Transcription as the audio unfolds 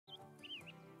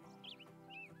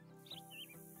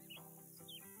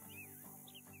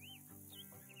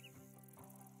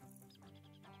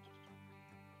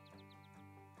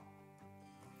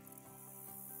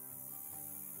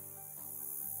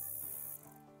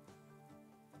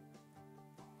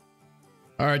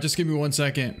All right, just give me 1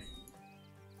 second.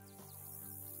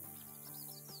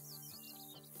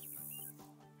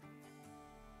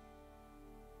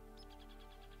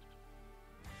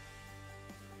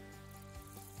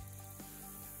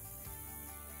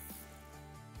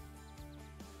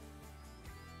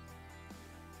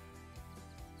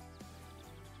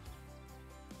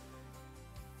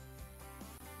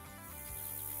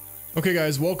 Okay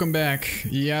guys, welcome back.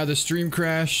 Yeah, the stream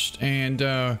crashed, and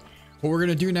what we're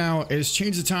gonna do now is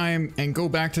change the time and go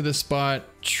back to this spot,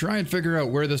 try and figure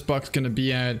out where this buck's gonna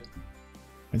be at,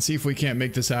 and see if we can't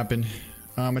make this happen.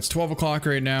 It's 12 o'clock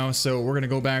right now, so we're gonna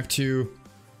go back to,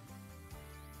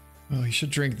 well, he should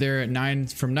drink there at 9,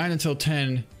 from 9 until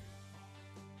 10.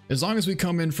 As long as we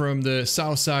come in from the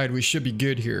south side, we should be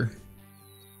good here.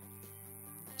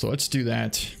 So let's do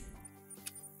that.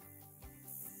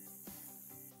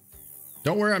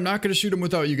 Don't worry, I'm not going to shoot him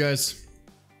without you guys.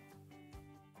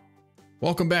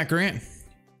 Welcome back, Grant.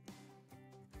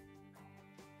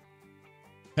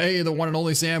 Hey, the one and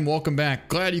only Sam, welcome back.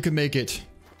 Glad you could make it.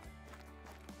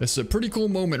 It's a pretty cool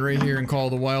moment right here in Call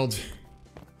of the Wild.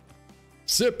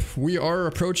 Sip, we are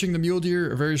approaching the mule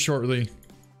deer very shortly.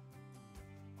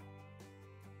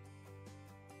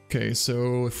 Okay,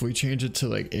 so if we change it to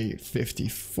like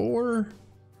 8:54,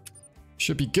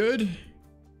 should be good.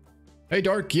 Hey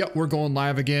Dark, yep, we're going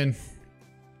live again.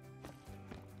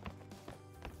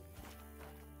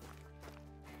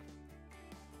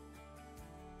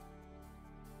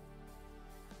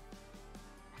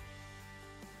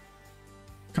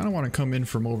 Kind of want to come in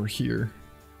from over here.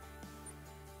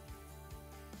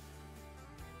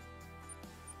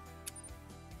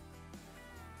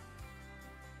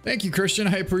 Thank you, Christian,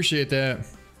 I appreciate that.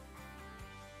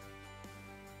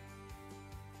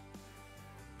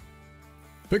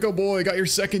 Pickle boy, got your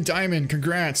second diamond.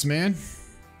 Congrats, man.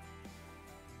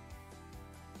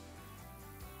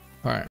 All right.